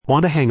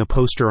Want to hang a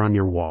poster on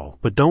your wall,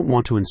 but don't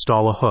want to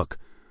install a hook?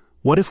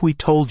 What if we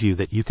told you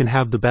that you can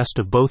have the best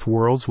of both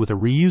worlds with a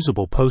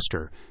reusable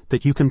poster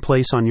that you can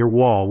place on your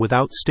wall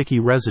without sticky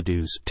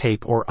residues,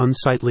 tape, or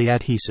unsightly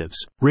adhesives?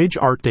 Ridge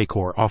Art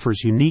Decor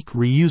offers unique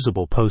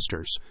reusable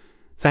posters.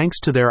 Thanks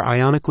to their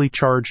ionically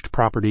charged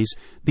properties,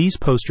 these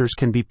posters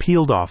can be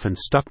peeled off and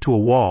stuck to a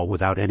wall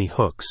without any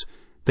hooks.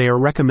 They are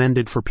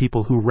recommended for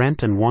people who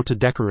rent and want to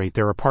decorate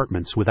their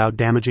apartments without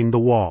damaging the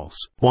walls.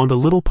 Want a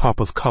little pop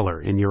of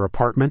color in your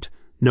apartment?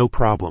 No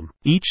problem.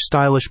 Each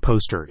stylish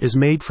poster is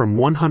made from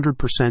 100%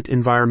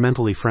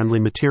 environmentally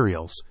friendly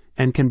materials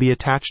and can be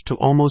attached to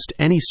almost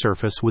any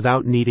surface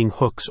without needing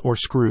hooks or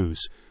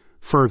screws.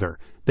 Further,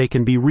 they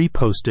can be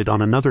reposted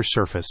on another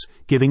surface,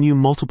 giving you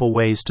multiple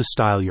ways to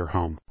style your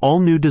home. All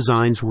new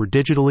designs were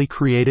digitally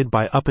created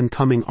by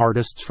up-and-coming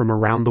artists from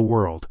around the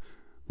world.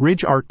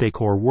 Ridge Art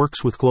Decor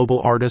works with global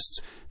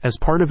artists as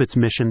part of its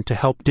mission to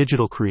help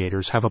digital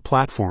creators have a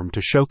platform to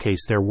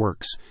showcase their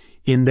works.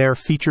 In their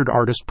featured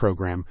artist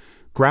program,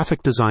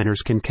 graphic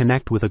designers can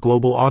connect with a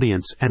global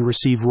audience and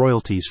receive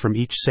royalties from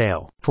each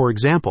sale. For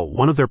example,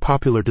 one of their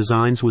popular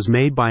designs was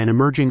made by an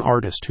emerging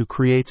artist who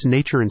creates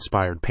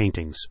nature-inspired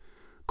paintings.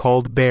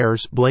 Called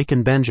Bears, Blake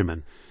and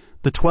Benjamin,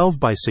 the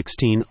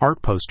 12x16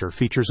 art poster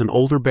features an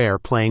older bear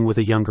playing with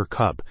a younger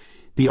cub.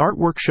 The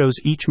artwork shows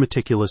each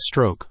meticulous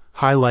stroke,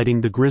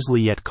 highlighting the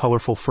grisly yet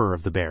colorful fur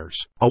of the bears.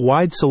 A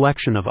wide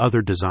selection of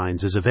other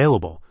designs is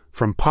available,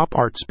 from pop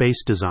art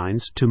space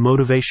designs to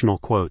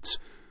motivational quotes.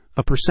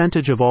 A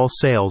percentage of all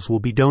sales will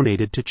be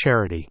donated to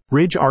charity.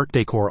 Ridge Art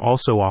Decor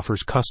also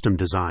offers custom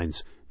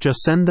designs.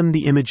 Just send them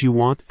the image you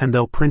want and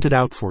they'll print it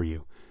out for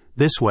you.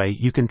 This way,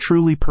 you can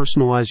truly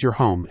personalize your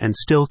home and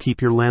still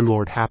keep your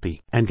landlord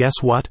happy. And guess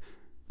what?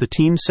 The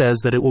team says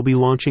that it will be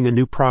launching a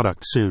new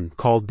product soon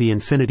called the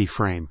Infinity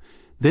Frame.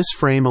 This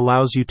frame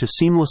allows you to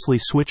seamlessly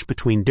switch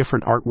between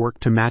different artwork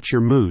to match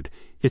your mood.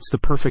 It's the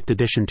perfect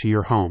addition to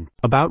your home.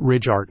 About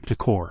Ridge Art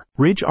Decor.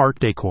 Ridge Art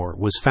Decor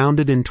was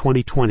founded in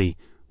 2020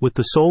 with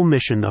the sole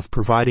mission of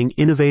providing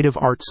innovative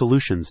art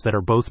solutions that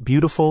are both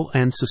beautiful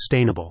and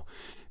sustainable.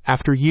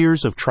 After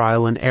years of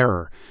trial and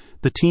error,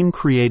 the team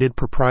created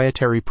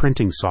proprietary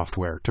printing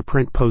software to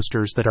print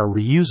posters that are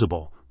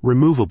reusable,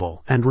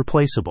 removable, and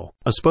replaceable.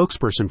 A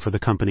spokesperson for the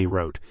company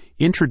wrote,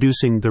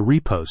 "Introducing the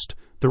Repost,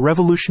 the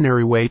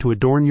revolutionary way to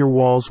adorn your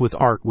walls with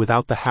art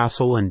without the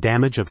hassle and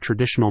damage of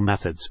traditional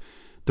methods.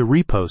 The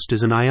Repost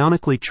is an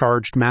ionically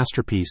charged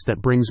masterpiece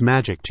that brings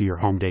magic to your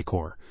home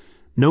decor.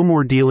 No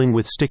more dealing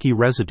with sticky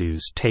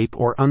residues, tape,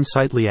 or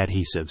unsightly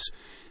adhesives.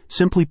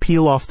 Simply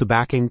peel off the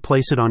backing,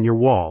 place it on your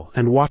wall,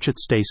 and watch it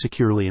stay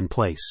securely in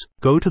place."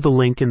 Go to the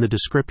link in the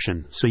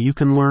description so you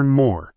can learn more.